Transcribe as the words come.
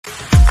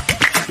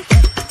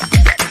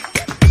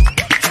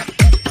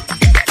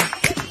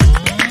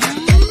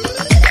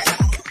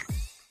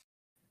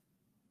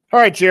All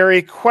right,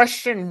 Jerry.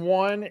 Question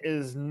one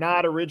is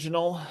not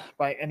original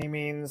by any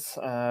means,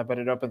 but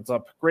it opens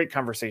up great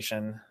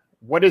conversation.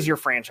 What is your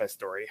franchise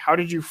story? How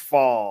did you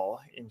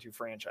fall into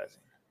franchising?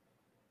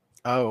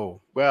 Oh,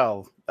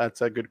 well,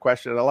 that's a good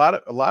question. A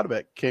lot of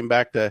it came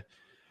back to,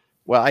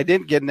 well, I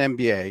didn't get an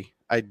MBA.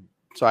 I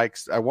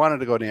wanted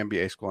to go to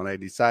MBA school, and I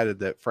decided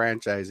that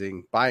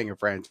buying a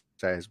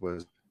franchise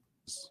was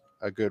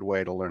a good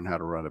way to learn how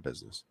to run a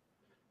business.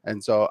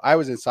 And so I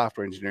was in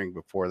software engineering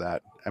before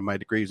that, and my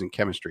degree is in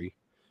chemistry.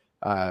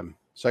 So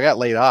I got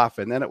laid off,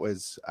 and then it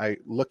was I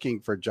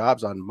looking for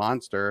jobs on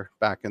Monster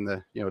back in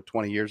the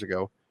 20 years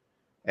ago,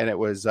 and it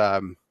was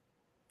and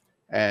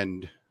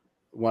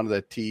one of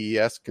the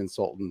TES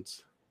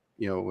consultants,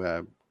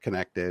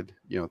 connected,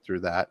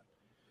 through that,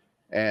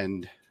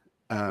 and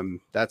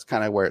that's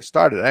kind of where it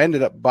started. I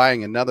ended up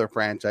buying another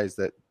franchise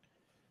that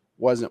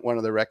wasn't one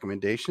of the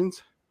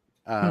recommendations.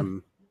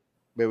 It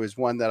was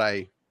one that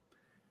I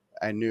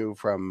knew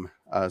from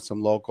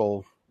some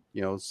local,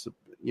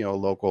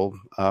 local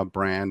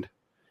brand.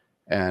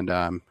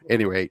 And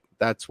anyway,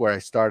 that's where I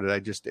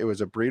started. It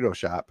was a burrito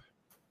shop.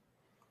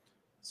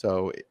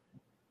 So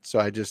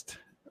I just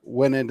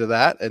went into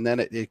that, and then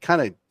it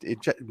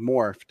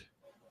morphed,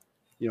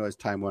 as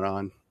time went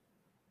on.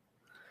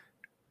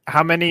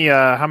 How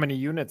many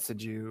units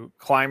did you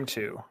climb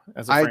to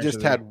as a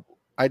franchisee?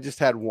 I just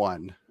had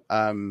one.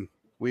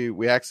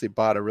 We actually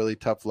bought a really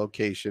tough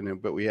location,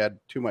 but we had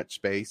too much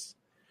space.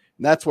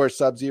 And that's where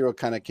Sub-Zero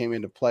kind of came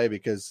into play,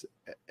 because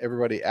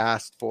everybody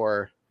asked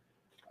for,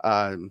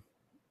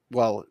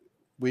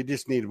 we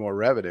just needed more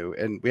revenue.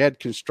 And we had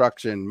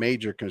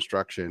major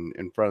construction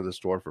in front of the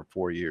store for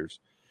 4 years.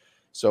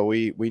 So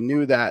we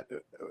knew that,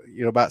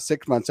 about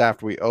 6 months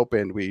after we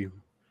opened, we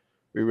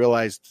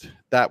realized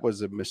that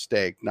was a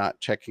mistake,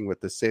 not checking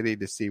with the city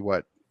to see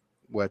what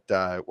was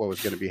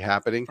going to be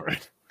happening.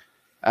 Right.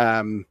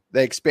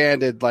 They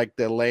expanded like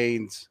the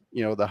lanes,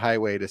 the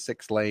highway to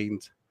 6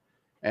 lanes,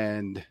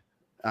 and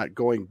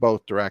going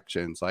both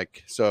directions.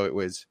 So it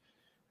was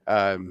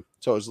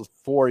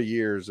 4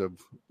 years of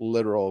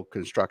literal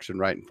construction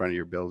right in front of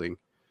your building.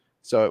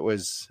 So it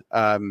was,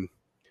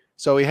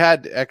 so we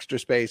had extra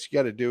space. You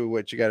got to do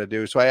what you got to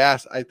do. So I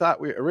thought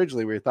we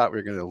thought we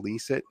were going to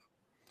lease it,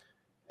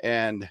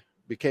 and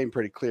became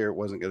pretty clear it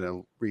wasn't going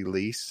to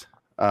release,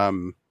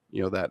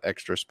 that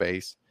extra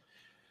space.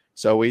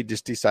 So we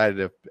just decided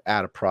to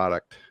add a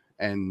product.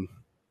 And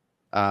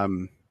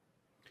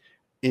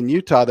in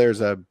Utah, there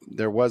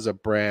was a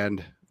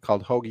brand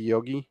called Hoagie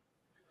Yogi,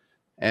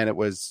 and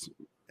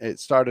it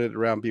started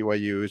around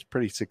BYU. It was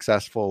pretty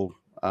successful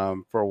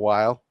for a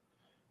while,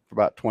 for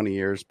about 20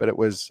 years. But it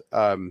was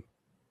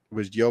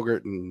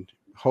yogurt and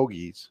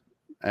hoagies,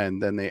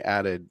 and then they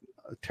added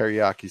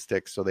teriyaki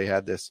sticks. So they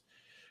had this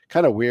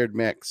kind of weird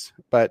mix.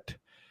 But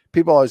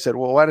people always said,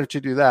 "Well, why don't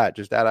you do that?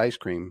 Just add ice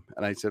cream."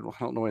 And I said, "Well,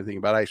 I don't know anything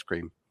about ice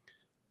cream."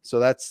 So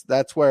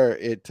that's where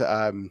it.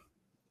 And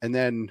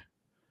then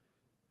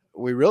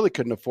we really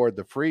couldn't afford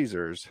the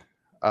freezers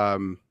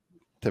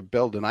to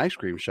build an ice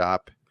cream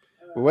shop.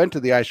 We went to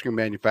the ice cream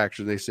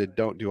manufacturer. They said,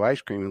 "Don't do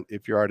ice cream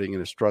if you're already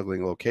in a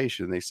struggling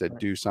location." They said,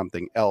 "Do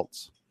something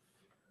else,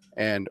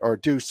 or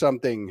do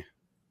something."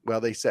 Well,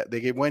 they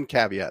gave one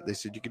caveat. They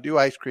said, "You can do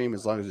ice cream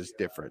as long as it's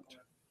different.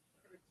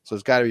 So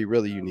it's got to be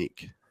really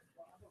unique."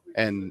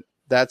 And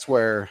that's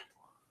where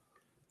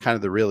kind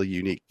of the really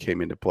unique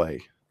came into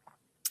play.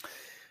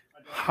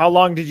 How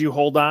long did you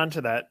hold on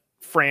to that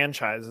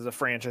franchise as a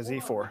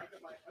franchisee for?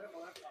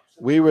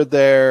 We were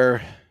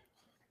there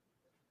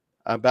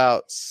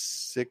about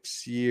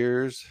 6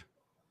 years.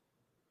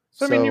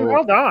 So I mean, you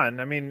held on.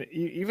 I mean,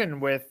 even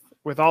with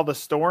all the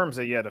storms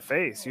that you had to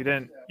face, you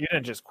didn't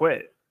just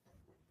quit.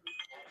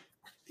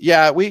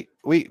 Yeah, we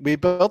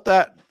built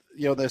that,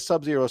 the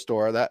Sub-Zero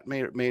store. That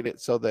made it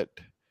so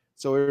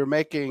we were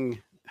making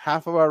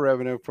half of our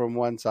revenue from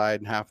one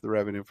side and half the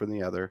revenue from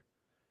the other,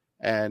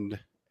 and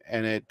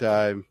then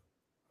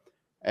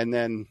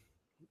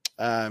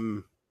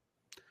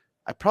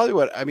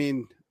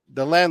the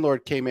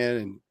landlord came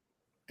in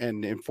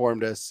and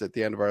informed us at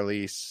the end of our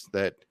lease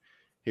that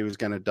he was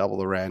going to double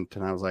the rent,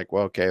 and I was like,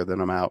 well, okay,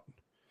 then I'm out.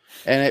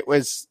 And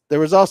there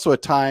was also a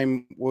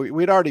time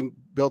we'd already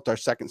built our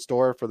second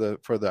store for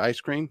the ice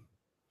cream.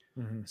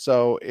 Mm-hmm.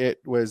 So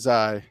it was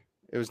now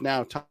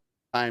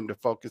time to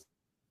focus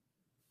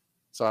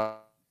on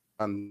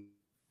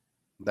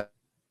that.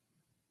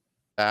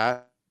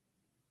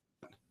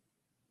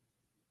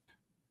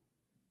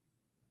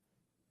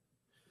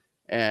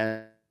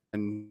 And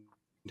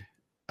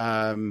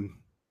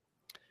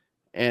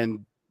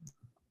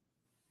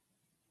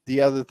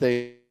the other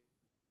thing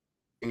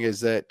is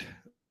that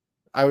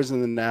I was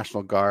in the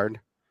National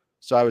Guard,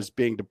 so I was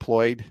being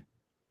deployed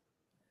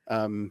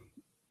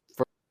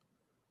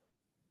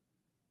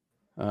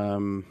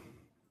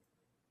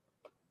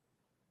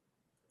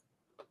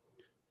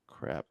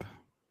crap.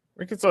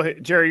 We can still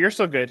Jerry, you're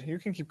still good. You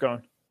can keep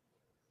going.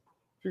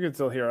 You can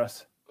still hear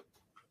us.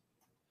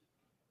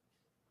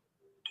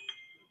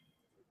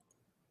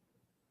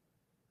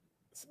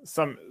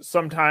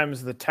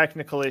 Sometimes the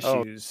technical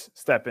issues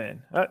step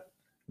in.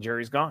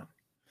 Jerry's gone.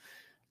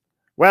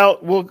 Well,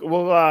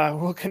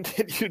 we'll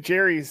continue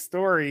Jerry's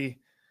story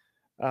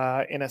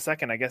in a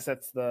second. I guess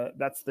that's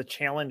the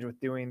challenge with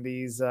doing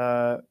these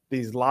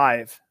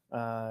live.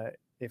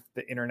 If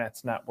the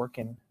internet's not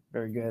working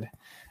very good,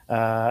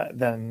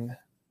 then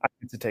I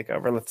need to take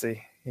over. Let's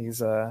see.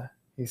 He's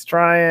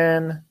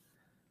trying,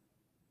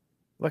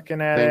 looking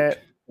at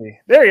it.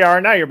 There you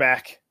are. Now you're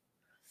back.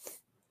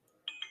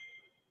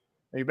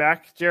 Are you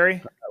back,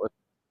 Jerry?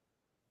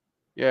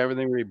 Yeah,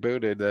 everything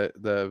rebooted.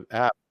 The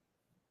app.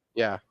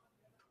 Yeah.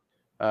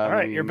 All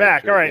right, you're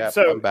back. All right, yep,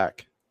 so I'm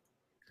back.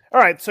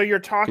 All right, so you're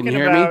talking Can you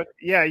hear about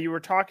me? yeah, you were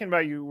talking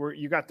about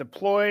you got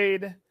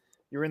deployed,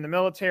 you were in the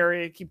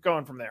military. Keep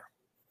going from there.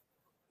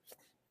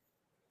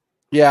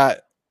 Yeah,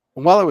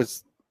 while I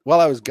was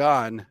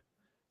gone,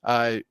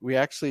 we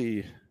had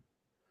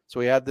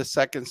the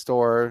second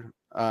store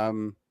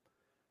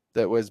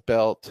that was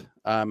built.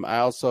 I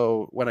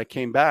also, when I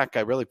came back,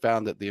 I really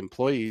found that the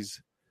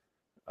employees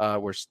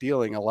were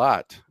stealing a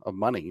lot of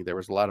money. There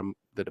was a lot of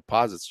the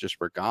deposits just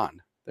were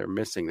gone. They're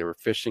missing. They were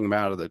fishing them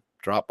out of the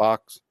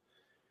Dropbox.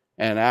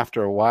 And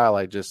after a while,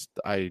 I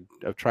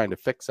of trying to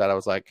fix that. I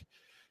was like,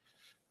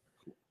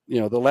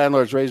 the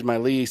landlord's raised my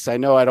lease. I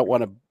know I don't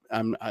want to.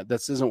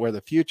 This isn't where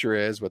the future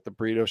is with the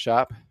burrito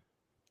shop.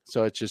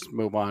 So it's just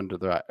move on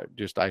to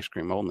just ice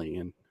cream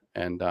only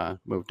and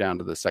move down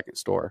to the second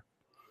store.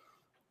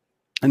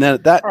 And then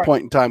at that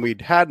point in time,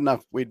 we'd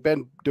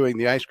been doing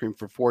the ice cream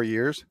for 4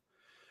 years.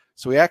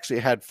 So we actually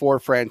had 4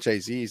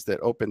 franchisees that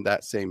opened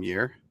that same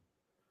year.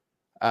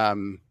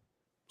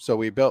 So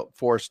we built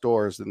 4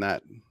 stores in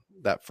that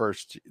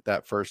first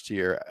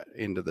year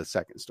into the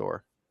second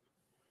store.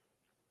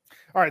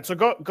 All right, so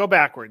go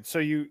backwards. So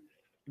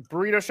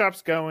burrito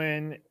shop's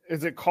going.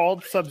 Is it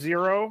called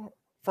Sub-Zero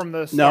from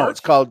the start? No, it's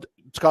called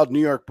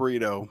New York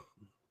Burrito.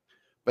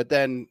 But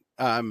then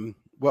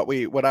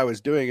what I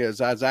was doing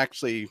is I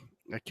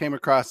came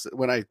across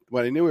when I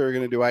knew we were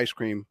going to do ice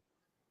cream.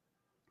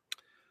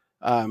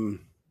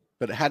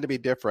 But it had to be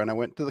different. I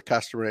went to the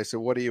customer and I said,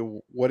 what do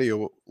you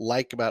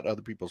like about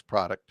other people's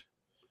product?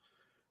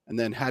 And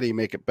then how do you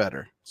make it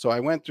better? So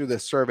I went through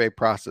this survey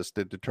process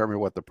to determine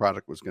what the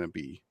product was going to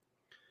be.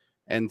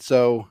 And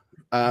so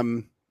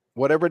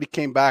what everybody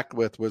came back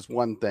with was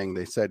one thing.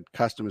 They said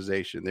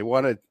customization. They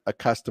wanted a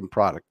custom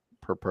product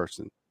per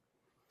person.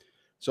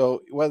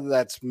 So whether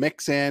that's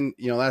mix in,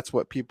 that's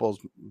what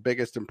people's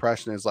biggest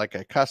impression is, like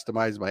I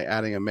customize by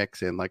adding a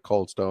mix in like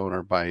Cold Stone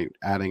or by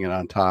adding it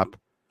on top.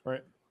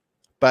 Right.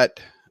 But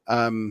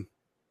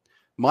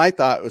my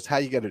thought was how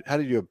do you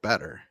do it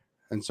better?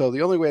 And so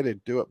the only way to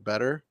do it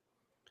better,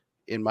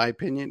 in my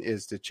opinion,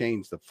 is to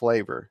change the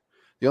flavor.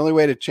 The only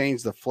way to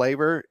change the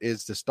flavor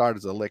is to start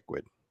as a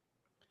liquid.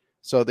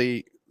 So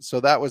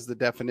that was the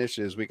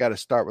definition, is we got to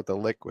start with the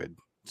liquid.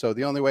 So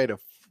the only way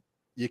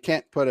you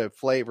can't put a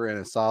flavor in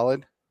a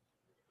solid.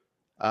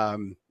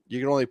 You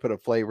can only put a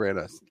flavor in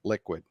a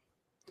liquid.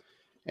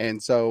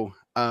 And so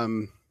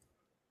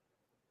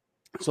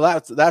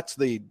that's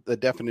the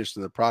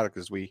definition of the product,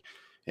 is we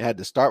had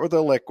to start with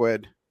a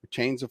liquid,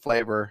 change the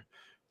flavor.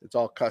 It's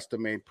all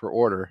custom made per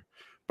order,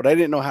 but I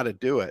didn't know how to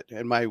do it.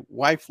 And my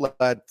wife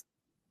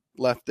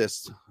left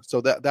this.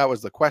 So that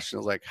was the question. I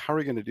was like, how are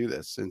we going to do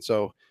this? And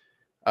so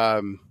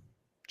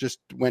just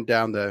went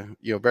down the,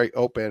 very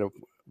open of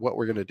what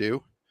we're going to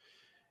do.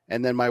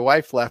 And then my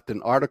wife left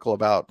an article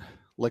about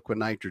liquid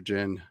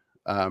nitrogen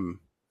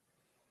on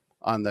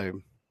the,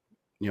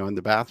 in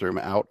the bathroom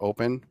out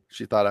open.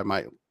 She thought I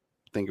might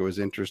think it was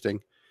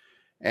interesting.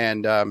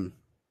 And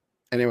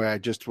anyway, I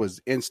just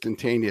was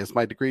instantaneous.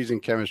 My degree's in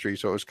chemistry,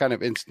 so it was kind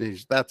of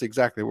instantaneous. That's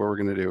exactly what we're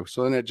going to do.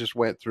 So then it just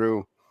went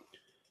through,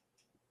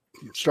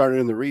 started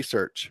in the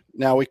research.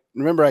 Now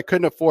remember, I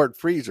couldn't afford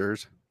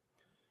freezers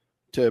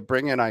to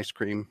bring in ice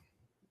cream.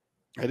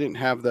 I didn't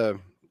have the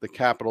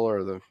capital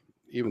or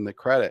even the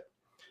credit.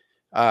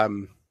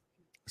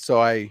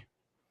 So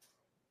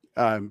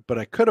but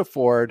I could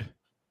afford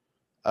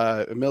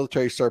a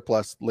military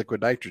surplus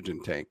liquid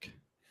nitrogen tank.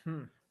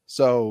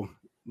 So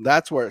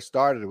that's where it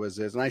started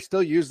and I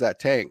still use that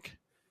tank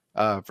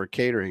for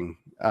catering.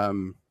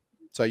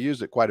 So I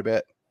used it quite a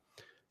bit.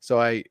 So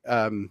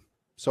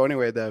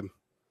anyway,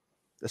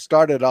 it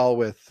started all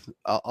with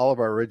all of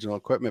our original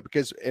equipment,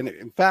 because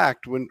in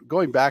fact, when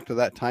going back to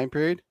that time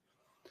period,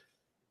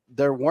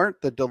 there weren't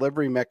the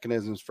delivery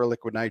mechanisms for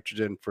liquid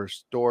nitrogen for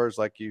stores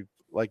like you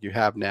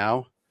have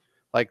now.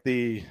 Like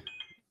the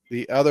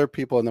other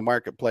people in the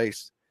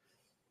marketplace,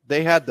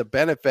 they had the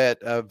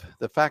benefit of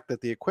the fact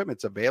that the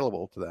equipment's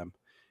available to them.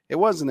 It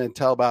wasn't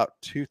until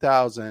about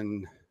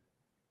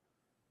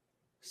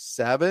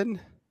 2007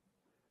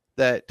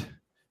 that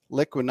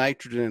liquid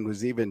nitrogen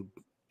was even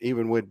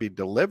would be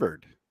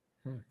delivered,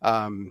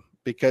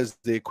 because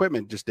the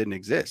equipment just didn't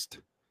exist,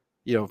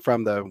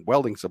 from the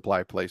welding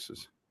supply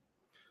places.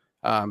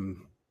 So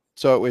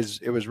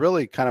it was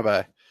really kind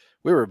of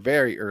we were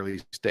very early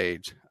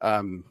stage.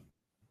 I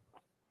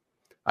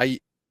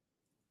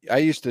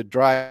used to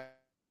drive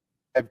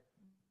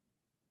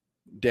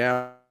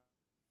down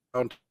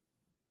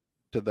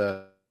to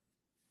the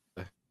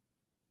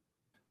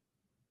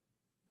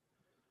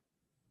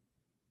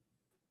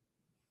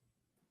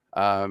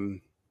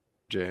um,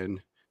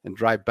 and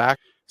drive back.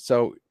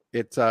 So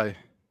it's so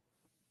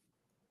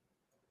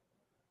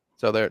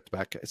there it's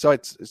back.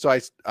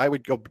 I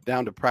would go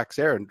down to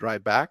Praxair and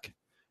drive back,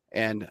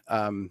 and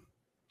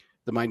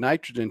my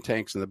nitrogen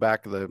tanks in the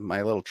back of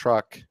my little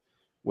truck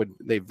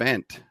they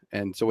vent,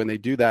 and so when they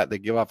do that, they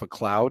give off a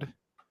cloud,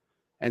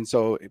 and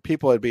so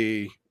people would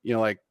be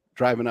like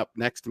driving up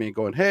next to me and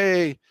going,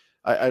 "Hey,"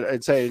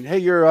 I'd say, "Hey,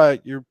 your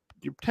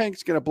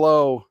tank's gonna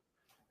blow,"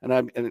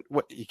 and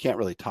what you can't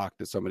really talk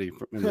to somebody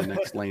in the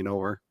next lane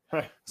over,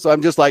 so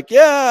I'm just like,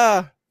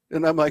 "Yeah,"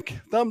 and I'm like,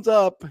 "Thumbs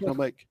up," and I'm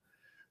like,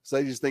 so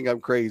they just think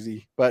I'm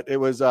crazy, but it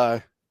was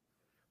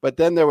but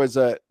then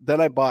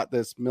then I bought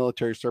this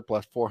military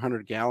surplus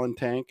 400-gallon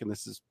tank, and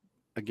this is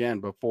again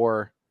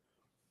before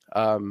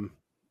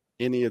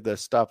any of the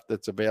stuff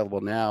that's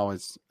available now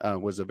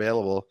was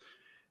available,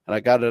 and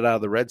I got it out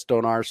of the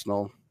Redstone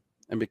Arsenal.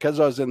 And because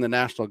I was in the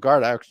National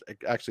Guard, I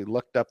actually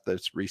looked up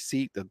this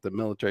receipt that the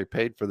military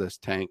paid for this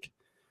tank,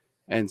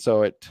 and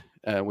so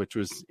which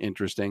was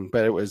interesting.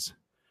 But it was,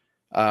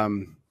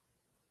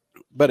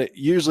 but it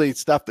usually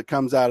stuff that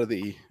comes out of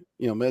the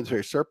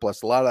military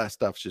surplus, a lot of that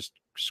stuff's just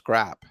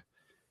scrap.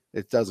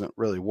 It doesn't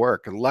really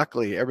work. And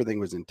luckily, everything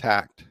was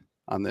intact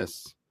on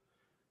this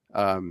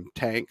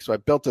tank. So I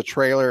built a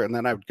trailer, and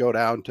then I would go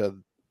down to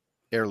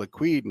Air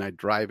Liquide, and I'd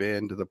drive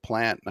into the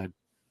plant, and I'd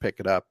pick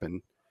it up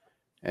and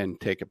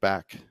take it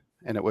back.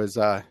 And it was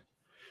so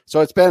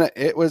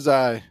it was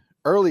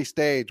early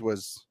stage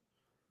was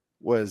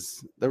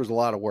there was a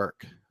lot of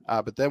work.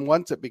 But then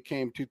once it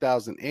became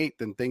 2008,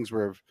 then things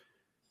were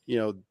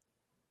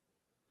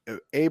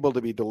able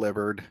to be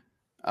delivered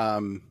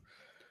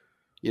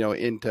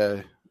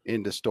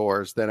into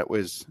stores. Then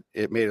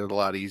it made it a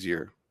lot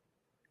easier.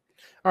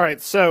 All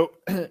right, so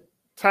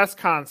test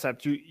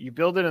concept. You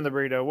build it in the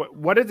burrito.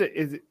 What is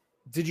it?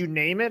 Did you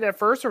name it at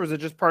first, or was it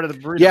just part of the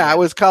burrito? Yeah, it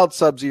was called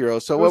Sub-Zero.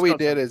 So what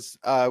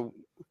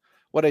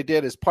I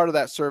did is part of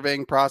that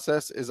surveying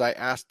process is I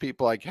asked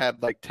people. I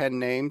had like 10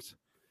 names,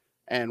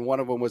 and one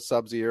of them was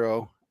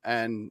Sub-Zero.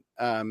 And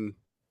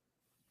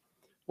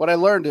what I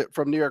learned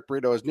from New York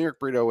Burrito is New York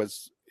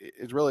Burrito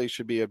really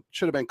should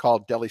have been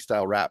called deli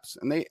style wraps.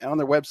 And they on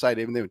their website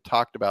even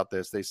talked about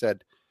this. They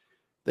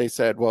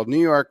said, well,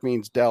 New York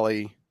means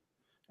deli,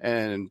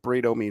 and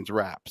burrito means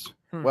wraps.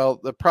 Well,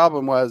 the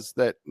problem was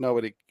that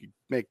nobody could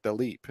make the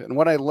leap. And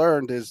what I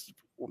learned is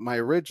my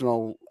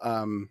original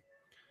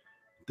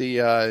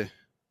the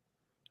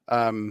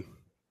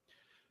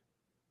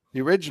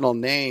original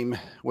name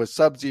was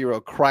Sub-Zero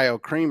Cryo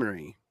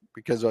Creamery,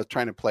 because I was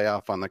trying to play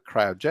off on the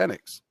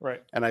cryogenics.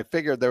 Right. And I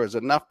figured there was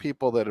enough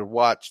people that had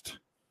watched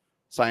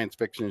science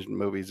fiction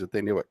movies that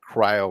they knew what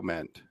cryo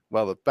meant.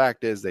 Well, the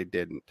fact is they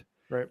didn't.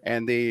 Right.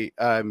 And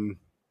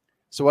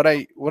so what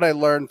I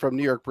learned from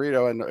New York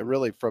Burrito, and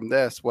really from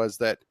this, was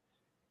that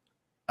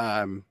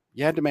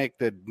you had to make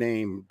the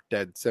name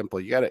dead simple.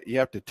 You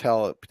have to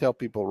tell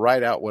people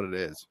right out what it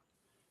is.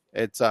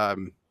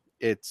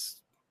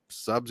 It's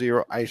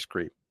Sub-Zero ice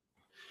cream.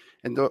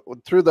 And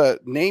through the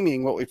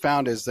naming, what we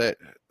found is that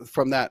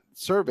from that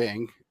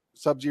surveying,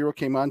 Sub-Zero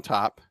came on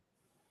top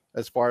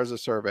as far as the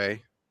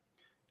survey.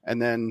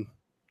 And then,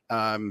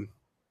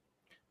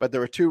 but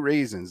there were two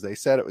reasons. They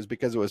said it was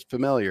because it was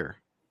familiar.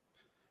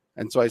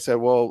 And so I said,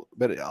 well,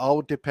 but it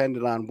all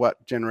depended on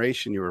what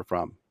generation you were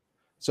from.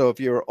 So if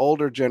you were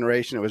older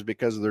generation, it was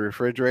because of the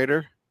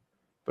refrigerator.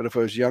 But if it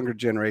was younger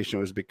generation,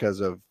 it was because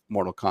of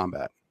Mortal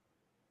Kombat.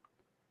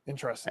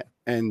 Interesting.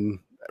 And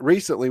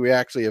recently we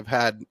actually have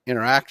had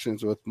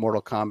interactions with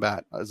Mortal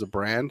Kombat as a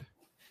brand.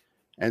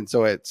 And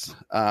so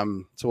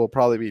so we'll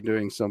probably be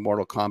doing some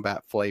Mortal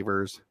Kombat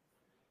flavors.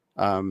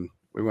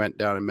 We went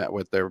down and met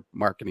with their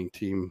marketing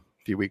team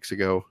a few weeks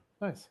ago.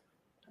 Nice.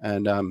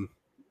 And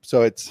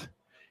so it's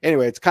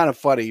kind of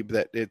funny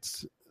that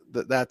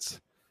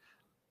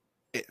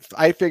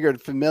I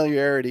figured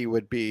familiarity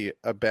would be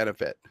a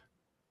benefit.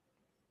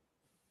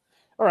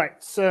 All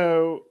right.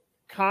 So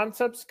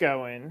concept's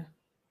going.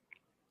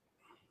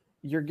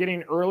 You're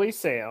getting early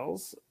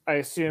sales. I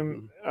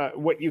assume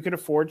what you could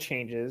afford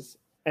changes.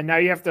 And now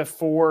you have to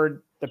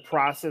afford the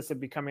process of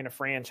becoming a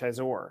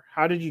franchisor.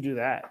 How did you do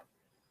that?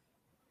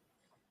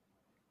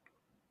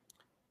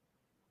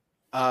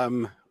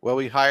 Well,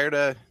 we hired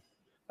a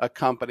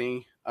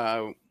company,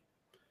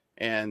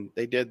 and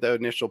they did the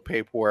initial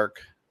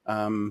paperwork.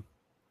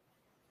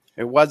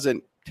 It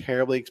wasn't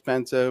terribly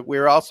expensive. We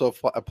were also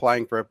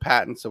applying for a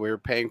patent, so we were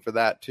paying for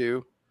that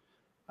too.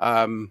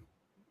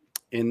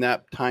 In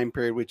that time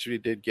period, which we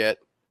did get.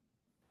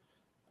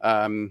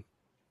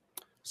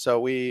 So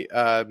we,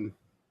 but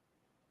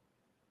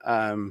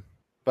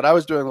I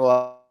was doing a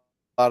lot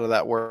of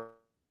that work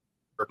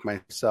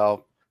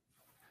myself.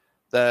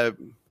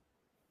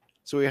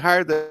 So we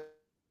hired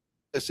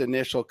this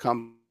initial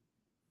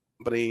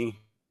company.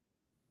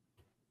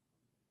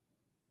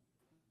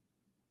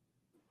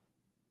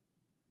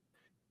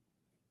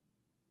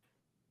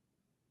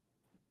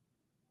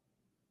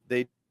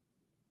 They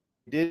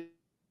didn't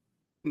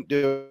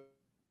do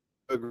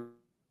a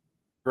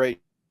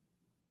great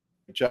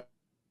job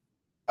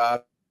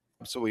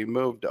So we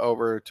moved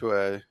over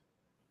to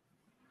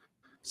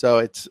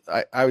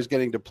I was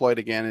getting deployed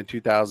again in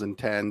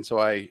 2010. So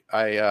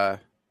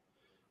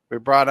we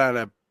brought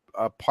on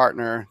a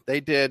partner.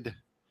 They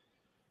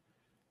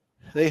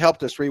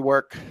helped us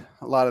rework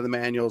a lot of the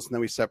manuals, and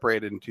then we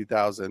separated in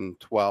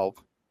 2012.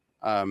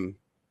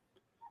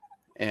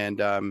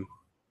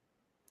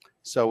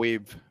 So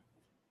we've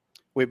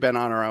been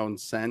on our own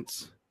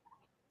since.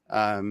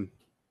 So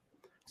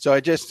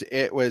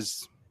it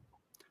was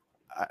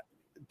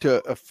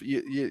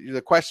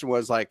the question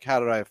was like, how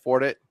did I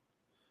afford it?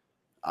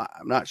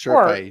 I'm not sure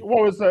or if I.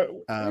 what was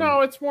the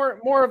no, it's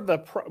more of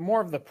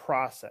the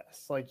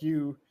process. Like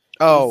you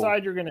Oh,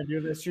 decide you're going to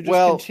do this, you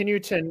just continue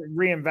to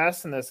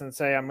reinvest in this and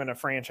say, I'm going to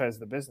franchise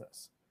the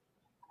business.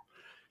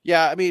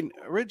 Yeah, I mean,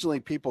 originally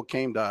people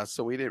came to us,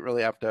 so we didn't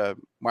really have to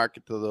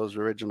market to those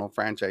original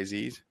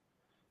franchisees.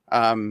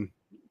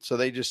 So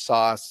they just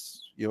saw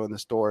us, in the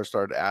store,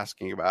 started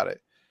asking about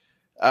it.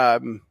 I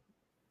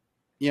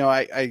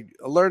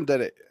learned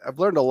that I've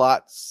learned a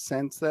lot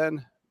since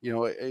then.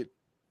 We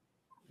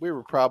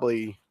were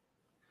probably,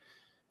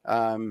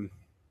 but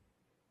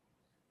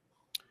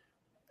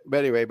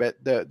anyway,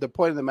 but the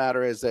point of the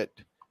matter is that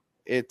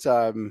it's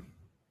all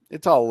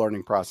a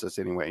learning process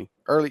anyway.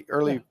 Early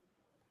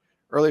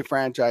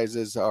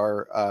franchises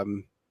are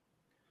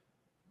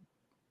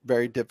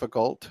very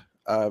difficult,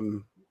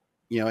 and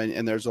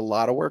there's a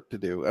lot of work to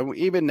do. And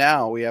even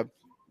now we have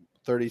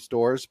 30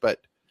 stores, but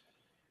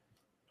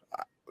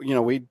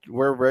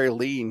we're very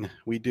lean.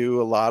 We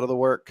do a lot of the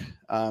work.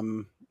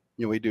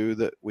 We do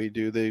the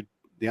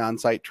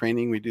on-site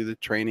training. We do the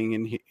training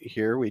in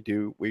here. We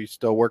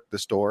still work the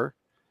store.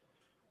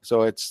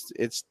 So it's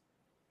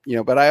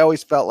but I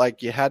always felt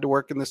like you had to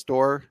work in the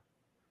store.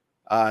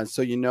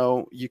 So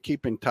you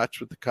keep in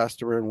touch with the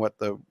customer and what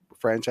the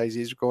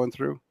franchisees are going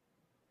through.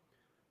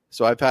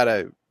 So I've had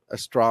a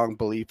strong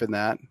belief in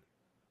that.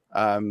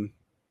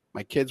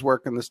 My kids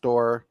work in the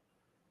store.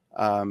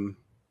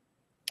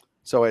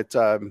 So it's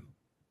so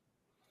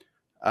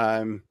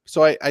I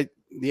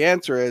the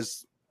answer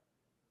is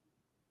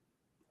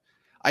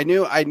I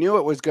knew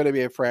it was going to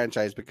be a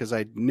franchise because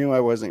I knew I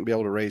wasn't going to be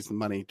able to raise the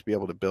money to be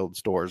able to build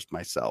stores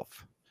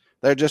myself.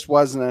 There just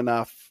wasn't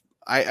enough.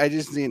 I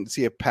just didn't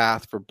see a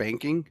path for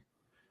banking.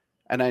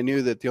 And I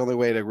knew that the only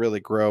way to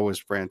really grow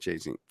was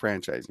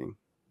franchising.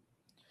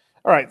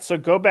 All right. So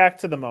go back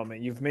to the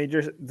moment you've made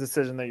your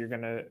decision that you're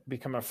going to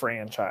become a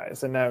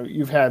franchise. And now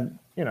you've had,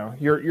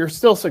 you're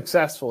still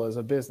successful as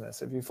a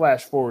business if you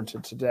flash forward to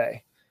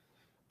today.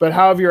 But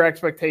how have your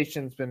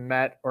expectations been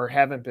met or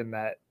haven't been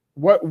met?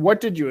 What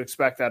did you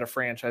expect out of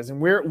franchise, and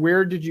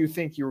where did you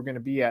think you were going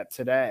to be at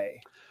today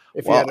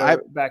if you had a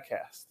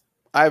backcast?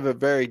 I have a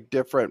very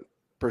different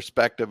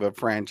perspective of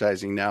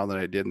franchising now than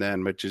I did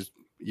then, which is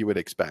you would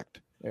expect.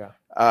 Yeah.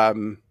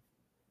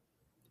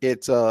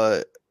 It's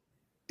a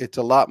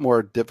lot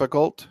more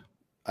difficult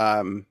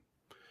when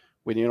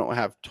you don't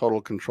have total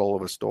control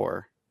of a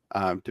store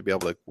to be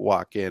able to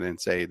walk in and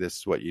say, this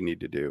is what you need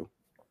to do.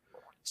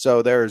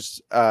 So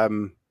there's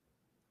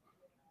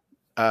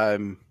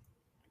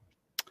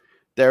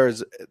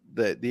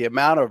the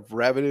amount of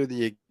revenue that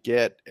you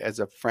get as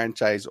a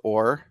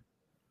franchisor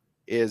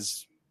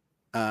is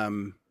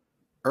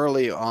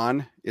early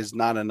on is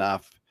not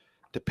enough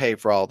to pay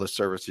for all the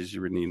services you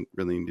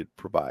really need to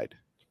provide.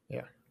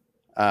 Yeah.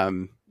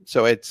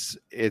 So it's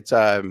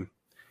a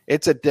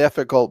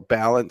difficult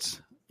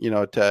balance,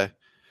 and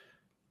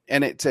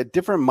it's a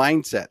different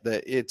mindset.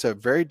 That it's a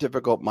very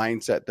difficult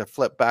mindset to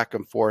flip back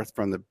and forth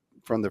from the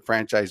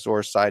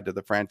franchisor side to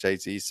the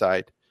franchisee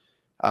side.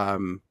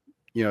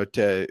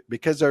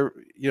 Because they're,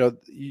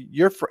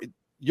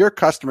 your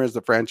customer is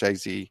the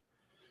franchisee,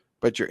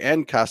 but your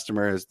end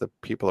customer is the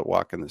people that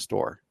walk in the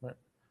store. Right.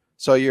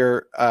 So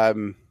you're,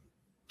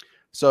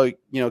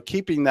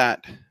 keeping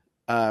that,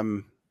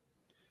 the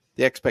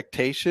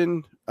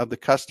expectation of the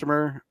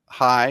customer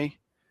high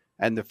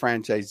and the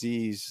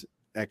franchisee's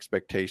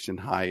expectation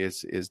high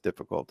is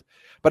difficult,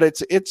 but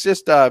it's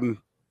just, I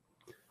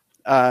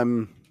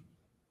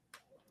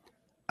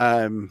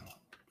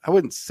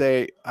wouldn't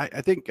say,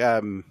 I think,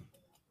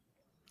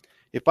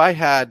 if I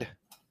had,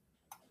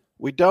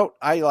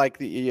 I like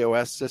the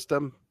EOS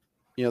system,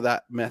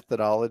 that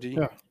methodology.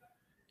 Yeah.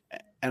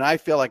 And I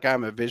feel like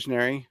I'm a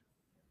visionary,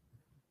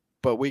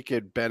 but we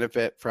could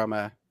benefit from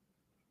an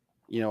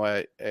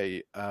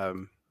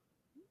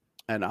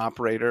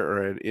operator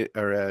or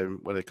a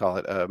what do they call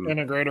it?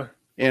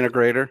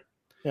 Integrator.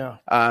 Yeah.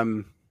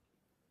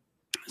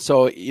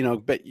 So,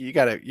 but you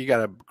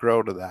gotta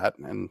grow to that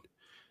and,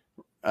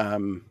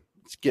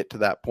 let's get to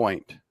that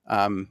point.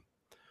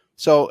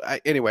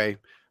 Anyway,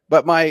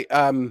 but my,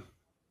 I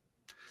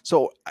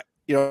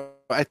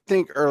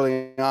think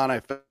early on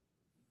I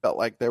felt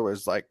like there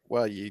was like,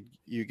 well, you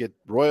get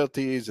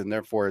royalties and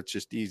therefore it's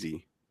just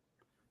easy,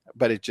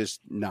 but it's just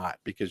not,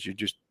 because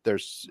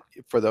there's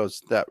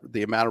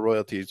the amount of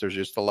royalties, there's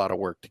just a lot of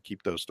work to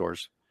keep those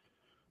stores.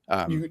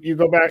 You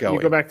go back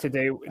to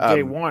day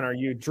one. Are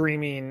you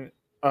dreaming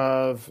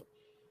of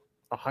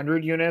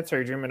 100 units? Are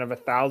you dreaming of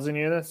 1,000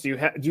 units? Do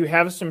you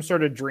have some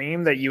sort of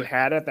dream that you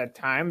had at that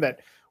time, that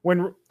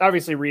when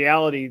obviously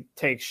reality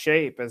takes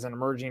shape as an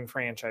emerging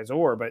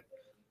franchisor, but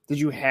did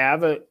you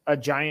have a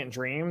giant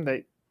dream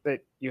that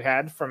you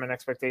had from an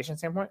expectation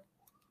standpoint?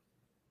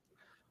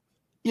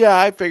 Yeah,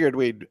 I'd figured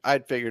we'd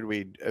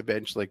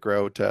eventually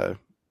grow to,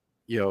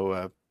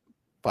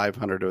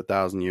 500 to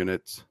 1,000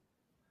 units.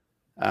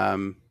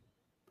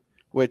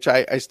 Which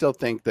I still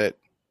think that,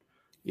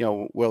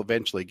 we'll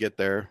eventually get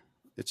there.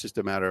 It's just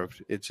a matter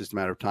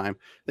of time.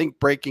 I think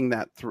breaking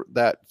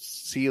that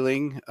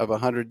ceiling of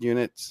 100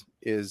 units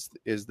is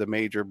the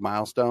major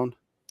milestone.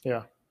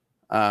 Yeah.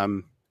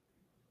 And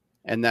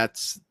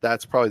that's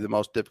probably the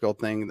most difficult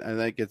thing. I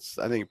think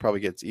it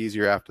probably gets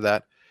easier after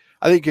that.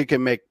 I think you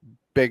can make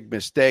big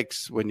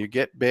mistakes when you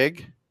get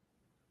big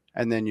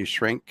and then you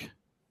shrink,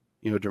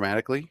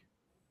 dramatically.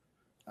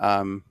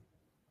 But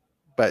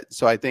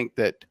so I think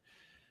that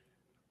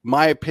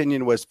my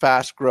opinion was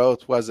fast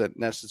growth wasn't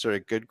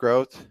necessarily good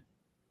growth,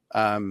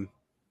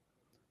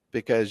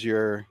 because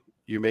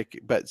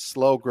but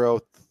slow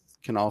growth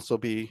can also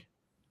be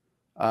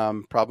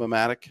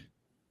problematic.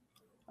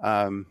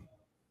 But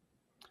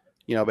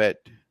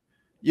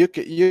you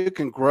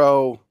can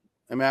grow.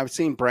 I mean, I've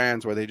seen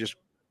brands where they just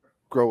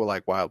grow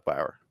like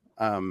wildfire.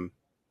 New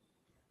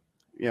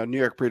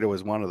York Burrito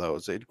was one of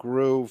those. It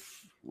grew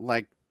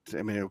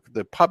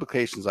the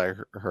publications I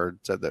heard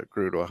said that it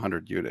grew to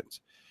 100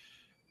 units.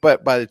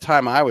 But by the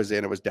time I was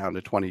in, it was down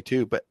to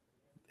 22. But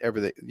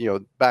everything,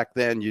 back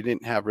then you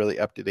didn't have really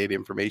up-to-date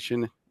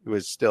information. It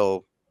was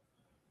still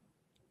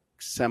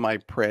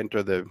semi-print,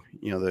 or the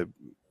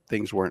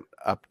things weren't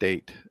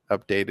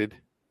updated.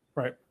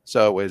 Right.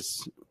 So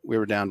we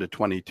were down to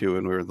 22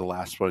 and we were the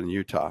last one in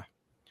Utah.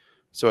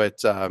 So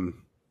it's, there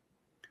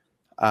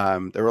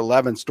were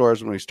 11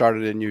 stores when we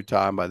started in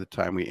Utah. And by the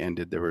time we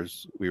ended,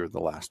 we were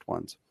the last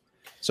ones.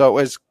 So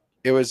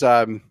it was,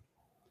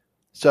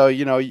 so,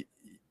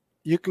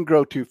 you can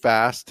grow too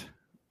fast,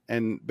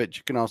 but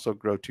you can also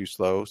grow too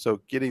slow.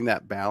 So getting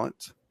that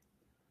balance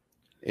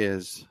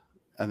is,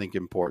 I think,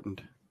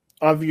 important.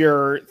 Of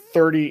your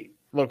 30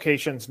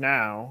 locations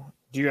now,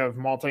 do you have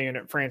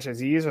multi-unit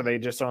franchisees? Are they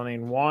just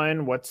owning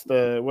one? What's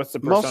the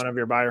persona of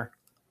your buyer?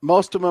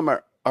 Most of them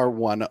are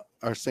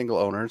single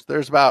owners.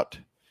 There's about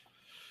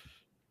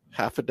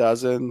half a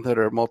dozen that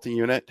are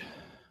multi-unit.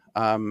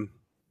 And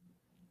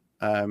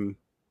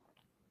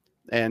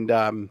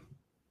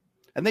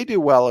they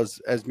do well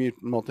as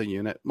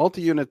multi-unit.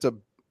 Multi-unit's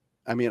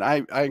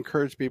I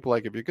encourage people,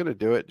 like, if you're going to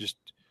do it,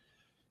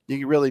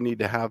 you really need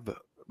to have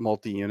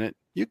multi-unit.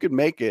 You could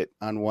make it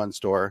on one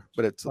store,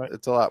 but it's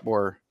a lot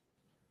more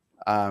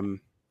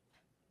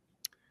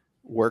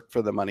work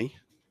for the money.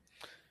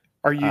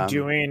 Are you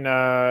doing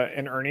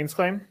an earnings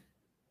claim?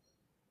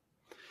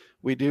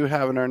 We do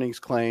have an earnings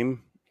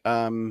claim.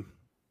 I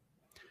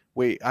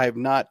have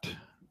not.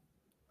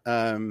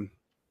 I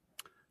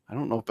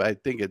don't know if I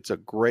think it's a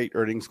great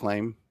earnings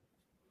claim.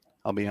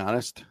 I'll be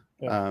honest.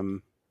 Yeah.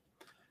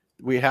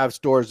 We have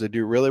stores that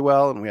do really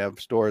well, and we have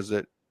stores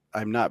that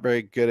I'm not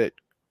very good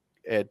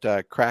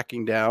at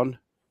cracking down.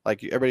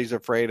 Like, everybody's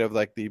afraid of,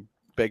 like, the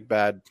big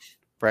bad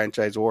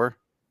franchisor,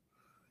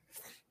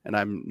 and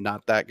I'm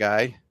not that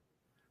guy.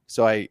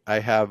 So I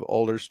have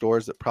older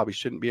stores that probably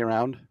shouldn't be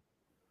around,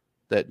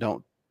 that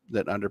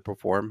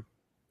underperform.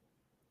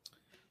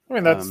 I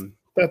mean,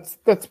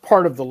 that's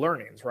part of the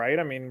learnings, right?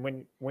 I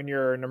mean, when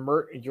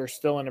you're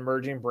still an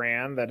emerging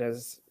brand that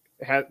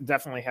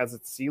definitely has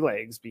its sea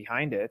legs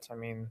behind it. I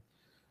mean,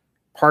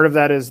 part of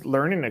that is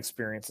learning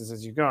experiences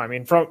as you go. I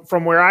mean,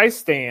 from where I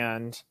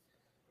stand,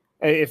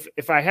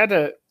 if I had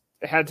to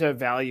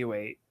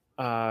evaluate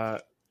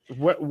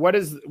what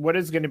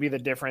is going to be the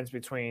difference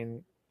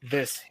between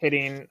this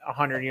hitting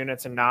 100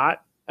 units and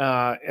not,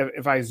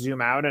 if I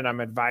zoom out and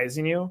I'm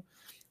advising you,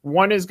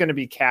 one is going to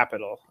be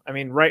capital. I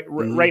mean, right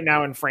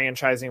now in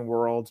franchising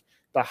world,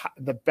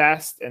 the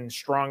best and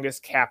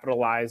strongest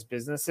capitalized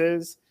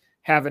businesses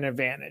have an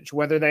advantage,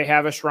 whether they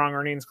have a strong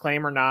earnings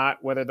claim or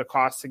not, whether the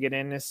cost to get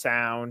in is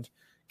sound.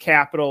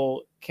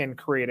 Capital can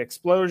create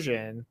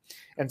explosion.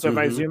 And so if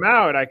I zoom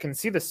out, I can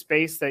see the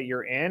space that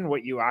you're in,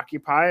 what you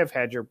occupy. I've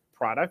had your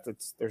product.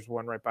 There's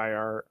one right by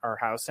our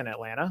house in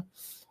Atlanta.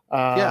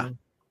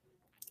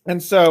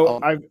 And so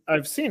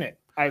I've seen it.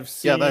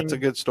 Yeah, that's a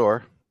good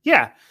store.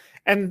 Yeah.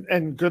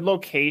 And good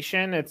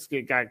location.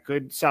 It got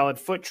good solid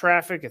foot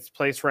traffic. It's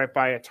placed right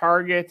by a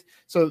Target.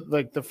 So,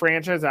 like, the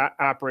franchise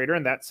operator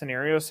in that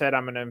scenario said,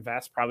 I'm going to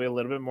invest probably a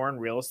little bit more in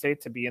real estate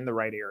to be in the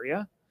right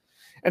area.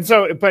 And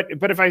so, but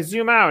if I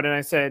zoom out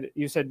and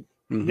you said,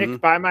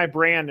 Nick, buy my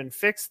brand and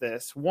fix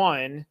this.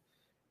 One,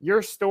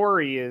 your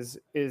story is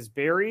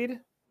buried.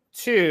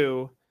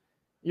 Two,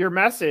 your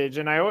message.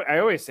 And I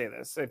always say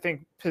this, I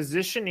think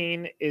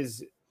positioning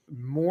is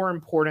more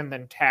important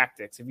than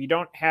tactics. If you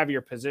don't have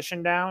your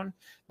position down,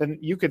 then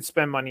you could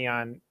spend money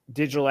on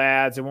digital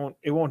ads. It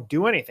won't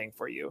do anything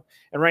for you.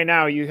 And right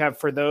now you have,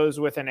 for those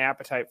with an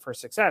appetite for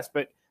success,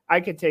 but I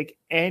could take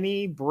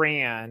any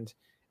brand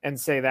and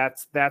say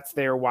that's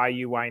their why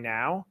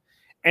now.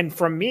 And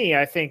from me,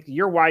 I think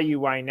your why you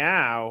why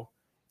now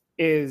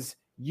is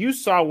you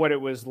saw what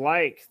it was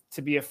like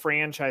to be a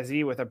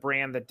franchisee with a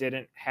brand that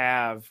didn't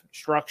have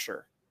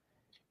structure.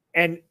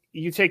 And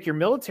you take your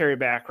military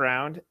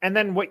background and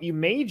then what you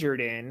majored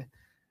in,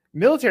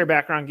 military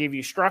background gave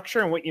you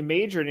structure, and what you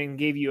majored in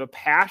gave you a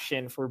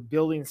passion for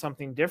building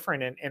something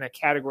different in a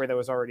category that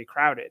was already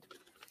crowded.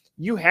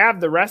 You have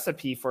the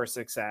recipe for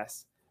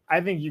success. I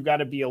think you've got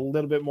to be a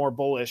little bit more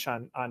bullish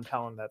on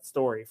telling that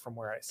story from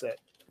where I sit.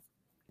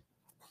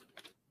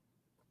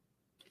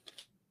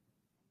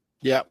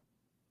 Yeah.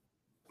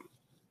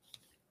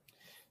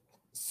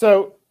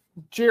 So,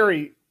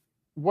 Jerry,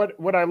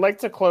 what I'd like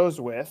to close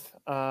with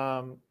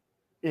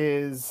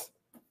is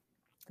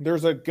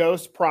there's a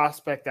ghost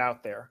prospect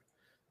out there.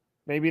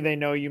 Maybe they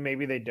know you,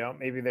 maybe they don't.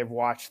 Maybe they've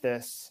watched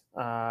this.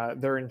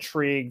 They're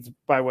intrigued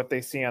by what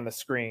they see on the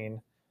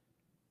screen.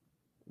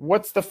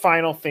 What's the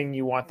final thing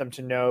you want them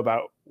to know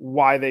about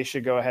why they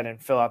should go ahead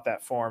and fill out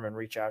that form and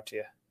reach out to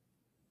you?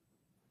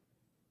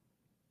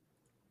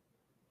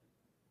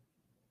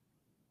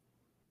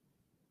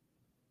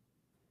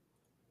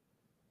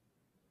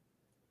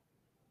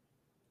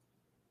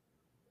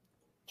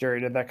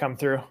 Jerry, did that come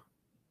through?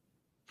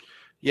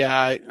 Yeah,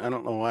 I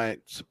don't know why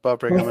it's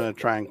buffering. I'm going to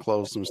try and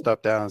close some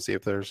stuff down and see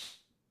if there's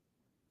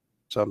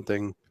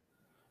something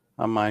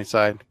on my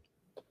side.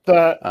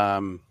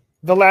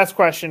 The last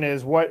question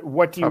is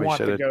what do you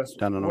want the ghost?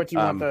 What do you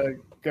want the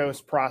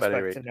ghost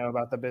prospect to know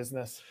about the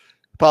business?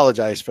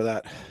 Apologize for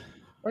that.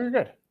 Oh, you're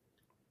good.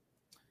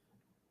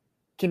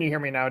 Can you hear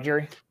me now,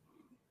 Jerry?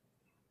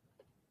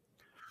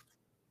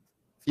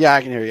 Yeah,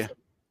 I can hear you.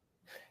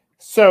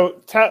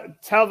 So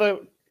tell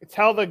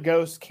the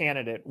ghost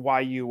candidate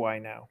why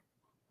now.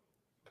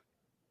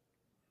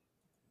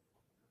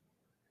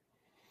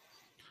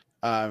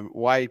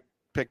 Why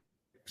pick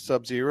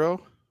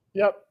Sub-Zero?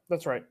 Yep,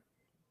 that's right.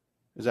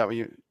 Is that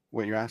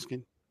what you're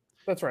asking?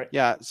 That's right.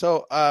 Yeah.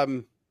 So, I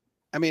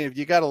mean, if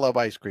you got to love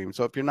ice cream,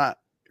 so if you're not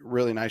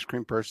really an ice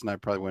cream person, I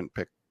probably wouldn't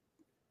pick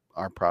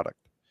our product.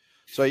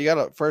 So you got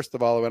to, first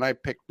of all, when I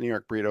picked New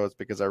York burritos,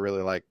 because I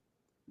really like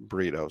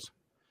burritos,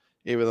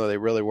 even though they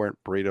really weren't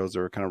burritos, they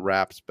were kind of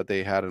wraps, but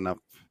they had enough,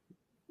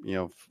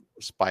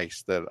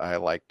 spice that I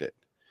liked it.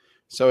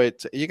 So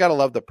you got to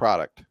love the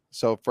product.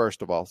 So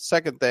first of all,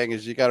 second thing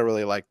is you got to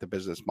really like the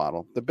business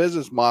model. The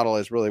business model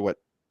is really what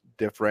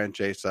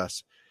differentiates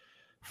us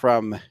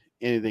from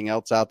anything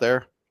else out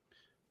there.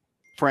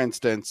 For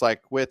instance,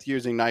 like with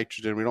using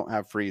nitrogen, we don't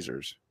have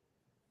freezers.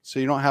 So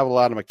you don't have a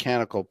lot of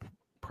mechanical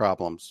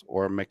problems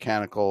or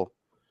mechanical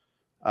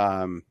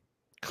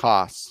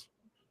costs.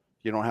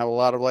 You don't have a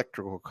lot of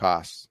electrical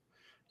costs.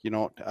 You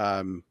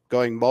don't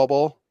going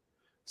mobile.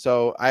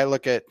 So I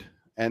look at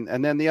and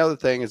then the other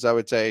thing is I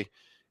would say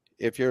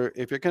if you're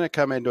going to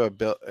come into a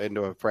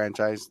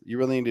franchise, you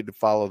really need to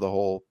follow the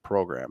whole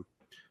program.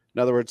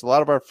 In other words, a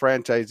lot of our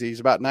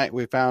franchisees,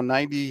 we found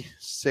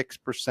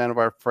 96% of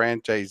our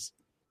franchisees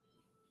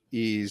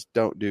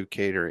don't do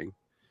catering.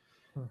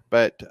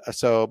 But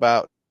so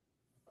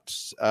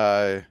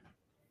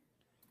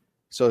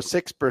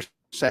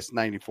 6%,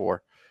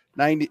 94.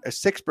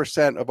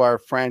 96% of our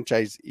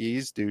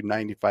franchisees do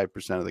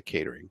 95% of the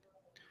catering.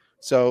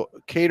 So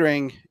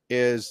catering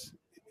is,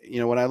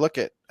 when I look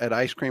at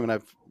ice cream, and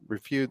I've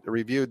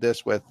reviewed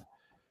this with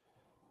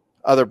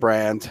other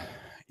brands,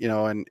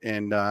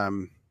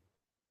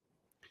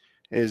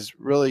 is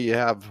really you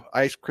have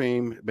ice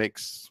cream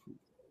makes,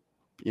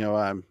 I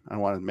don't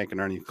want to make an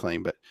earnings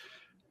claim, but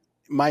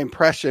my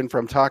impression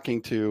from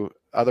talking to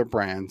other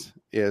brands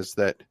is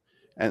that,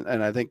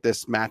 and I think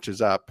this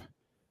matches up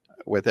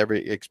with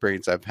every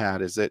experience I've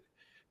had, is that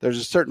there's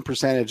a certain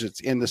percentage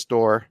that's in the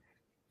store.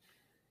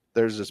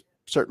 There's a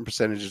certain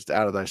percentage that's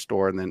out of that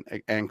store, and then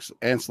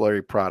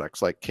ancillary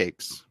products like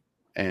cakes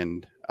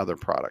and other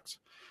products.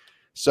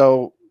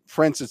 So,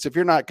 for instance, if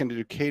you're not going to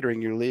do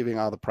catering, you're leaving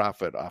all the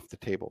profit off the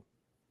table.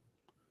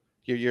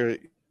 You're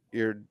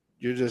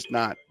just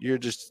not. You're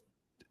just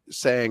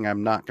saying,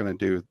 I'm not going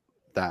to do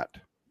that.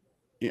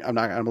 I'm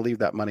not going to leave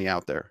that money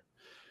out there.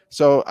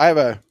 So I have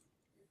a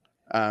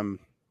I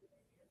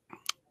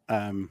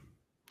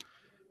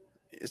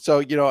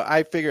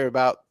figure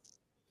about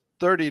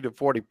 30 to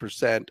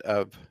 40%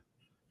 of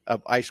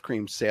ice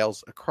cream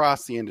sales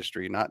across the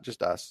industry, not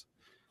just us,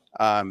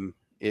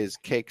 is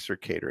cakes or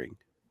catering.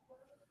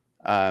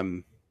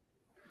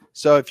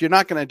 So if you're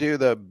not going to do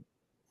the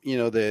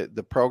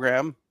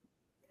program,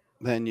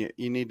 then you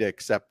need to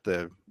accept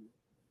the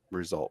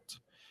results.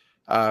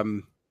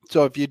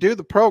 So if you do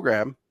the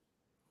program,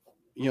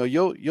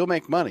 you'll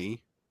make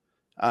money.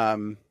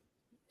 I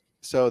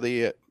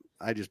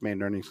just made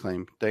an earnings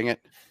claim. Dang it.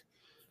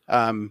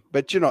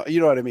 But you know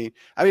what I mean?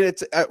 I mean,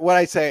 it's when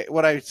I say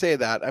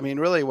that, I mean,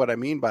 really what I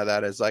mean by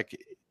that is like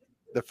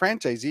the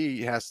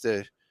franchisee has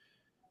to,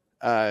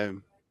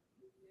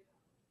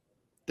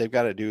 they've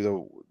got to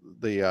do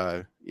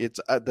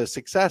the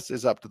success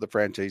is up to the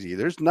franchisee.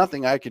 There's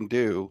nothing I can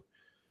do,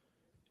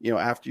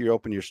 after you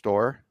open your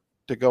store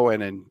to go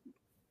in and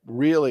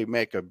really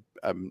make a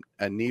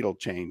needle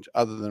change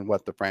other than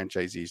what the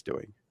franchisee is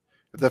doing.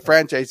 If the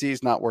franchisee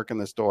is not working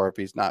the store, if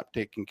he's not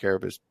taking care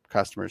of his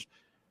customers,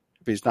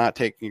 if he's not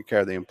taking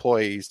care of the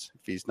employees,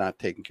 if he's not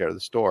taking care of the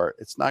store,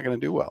 it's not going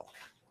to do well.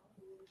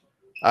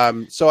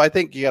 So I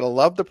think you got to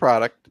love the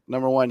product.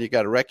 Number one, you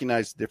got to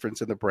recognize the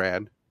difference in the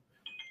brand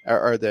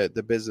or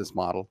the business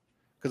model,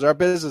 because our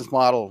business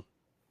model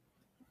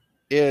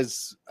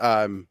is,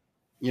 I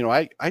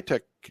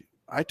took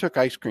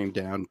ice cream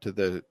down to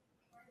the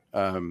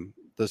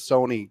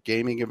Sony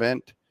gaming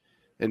event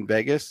in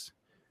Vegas.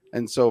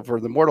 And so for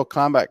the Mortal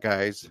Kombat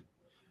guys,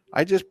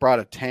 I just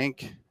brought a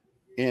tank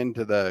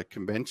into the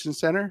convention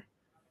center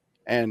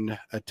and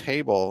a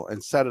table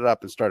and set it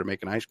up and started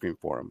making ice cream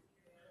for them.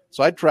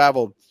 So I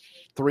traveled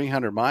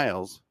 300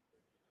 miles,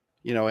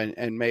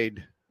 and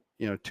made,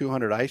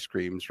 200 ice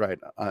creams right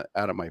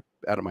out of my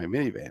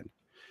minivan.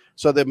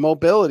 So the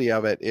mobility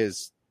of it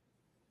is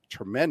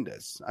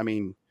tremendous. I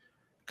mean,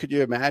 could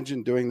you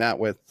imagine doing that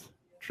with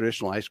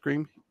traditional ice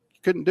cream? You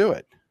couldn't do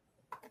it.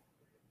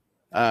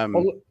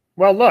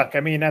 Well, look, I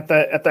mean, at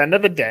the end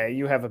of the day,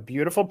 you have a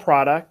beautiful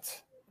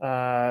product.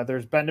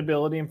 There's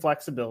bendability and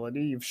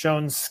flexibility. You've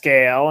shown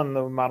scale in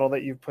the model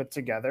that you've put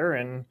together,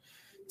 and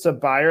it's a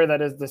buyer that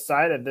has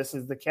decided this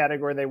is the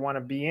category they want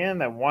to be in,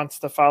 that wants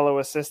to follow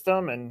a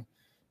system and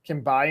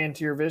can buy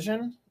into your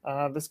vision.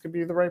 This could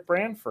be the right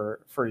brand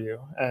for you,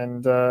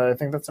 and I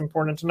think that's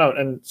important to note.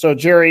 And so,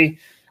 Jerry,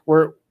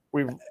 we've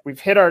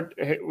hit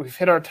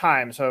our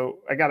time, so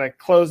I got to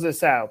close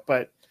this out,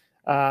 but.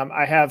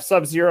 I have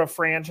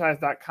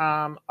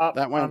subzerofranchise.com up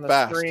on the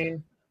fast.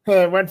 Screen.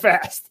 It went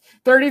fast,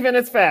 30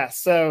 minutes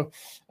fast. So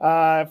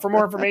for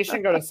more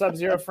information, go to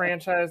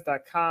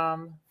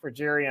subzerofranchise.com. For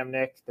Jerry, I'm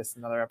Nick. This is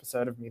another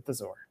episode of Meet the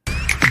Zor.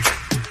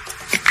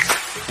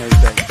 Hey,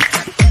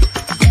 thanks.